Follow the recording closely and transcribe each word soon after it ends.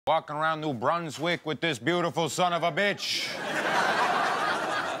Walking around New Brunswick with this beautiful son of a bitch.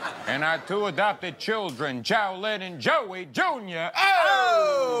 And our two adopted children, Jowlin and Joey Jr.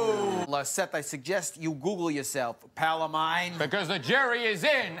 Oh! Seth, I suggest you Google yourself, pal of mine. Because the jury is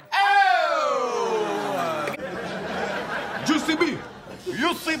in. Oh! UCB!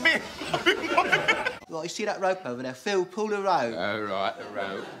 UCB! Right, you see that rope over there? Phil, pull the rope. All right, the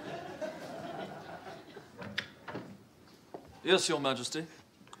rope. Yes, Your Majesty.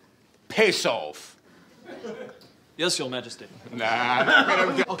 Piss off. Yes, Your Majesty. Nah.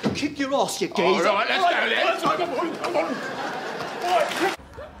 I can kick your ass, you geezer. All right, let's go then.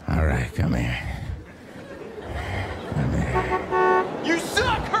 All right, come here. Come here. You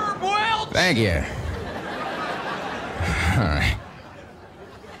suck, Herb Welch! Thank you. All right.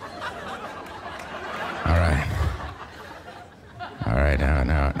 All right. All right,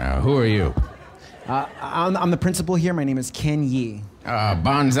 now, who are you? I'm the principal here. My name is Ken Yee.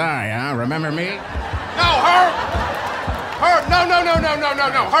 Bonsai, huh? Remember me? No, Herb! Herb, no.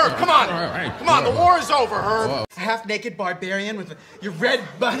 Herb, come on. Right. Come on, the war is over, Herb. Whoa. Half-naked barbarian with your red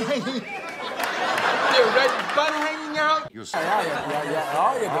butt hanging. Your red butt hanging out.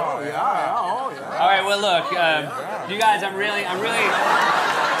 All right, well, look, you guys, I'm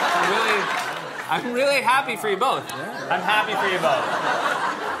really happy for you both. I'm happy for you both.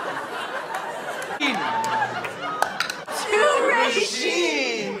 To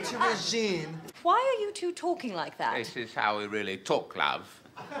regime. Why are you two talking like that? This is how we really talk, love.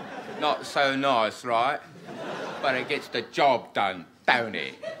 Not so nice, right? But it gets the job done, don't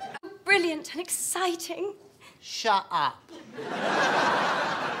it? Brilliant and exciting. Shut up.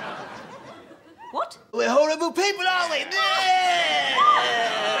 What? We're horrible people, aren't we? That's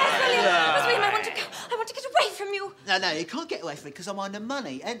William, I want to get away from you. No, you can't get away from me because I'm on the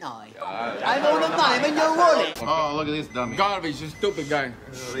money, ain't I? I'm on the money, I'm in your wallet. Oh, look at this dummy. Garbage, you stupid guy.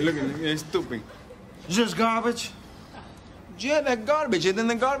 Look at him, he's stupid. Just garbage? Yeah, that garbage. It's in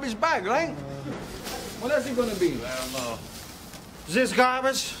the garbage bag, right? What else is it gonna be? I don't know. This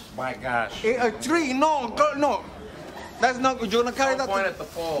garbage? My gosh. A tree? No. That's not good. You're gonna carry that. Don't point at the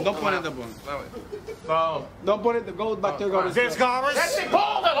pole. Don't point at the pole. So. Don't point at the gold back to the garbage. This garbage? That's the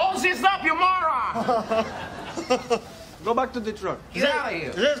pole that holds this up, you moron! Go back to the truck. Get out of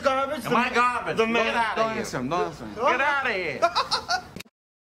here. This garbage? My garbage. Get out of here. Don't answer him. Get out of here.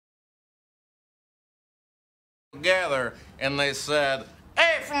 Together, and they said,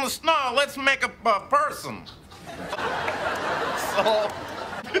 "Hey, from the snow, let's make a person." So.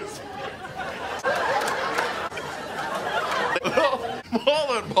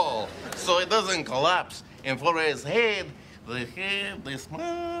 Bowling ball, so it doesn't collapse. And for his head, the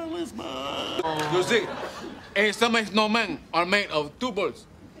smile. You see, some snowmen are made of 2 balls.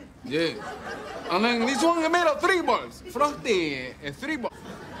 Yeah. And then this one is made of 3 balls. Frosty, 3 balls.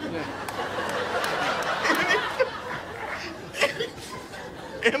 Yeah.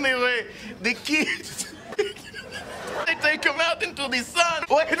 Anyway, the kids, they take him out into the sun.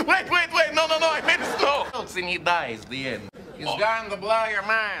 Wait, no, I made it snow. And he dies, the end. He's going to blow your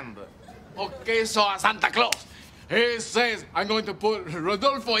mind. Okay, so Santa Claus, he says, I'm going to put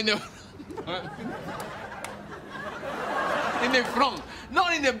Rodolfo in the front,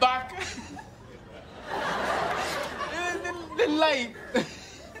 not in the back. the light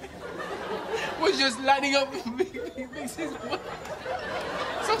was just lighting up.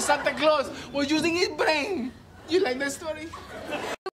 So Santa Claus was using his brain. You like that story?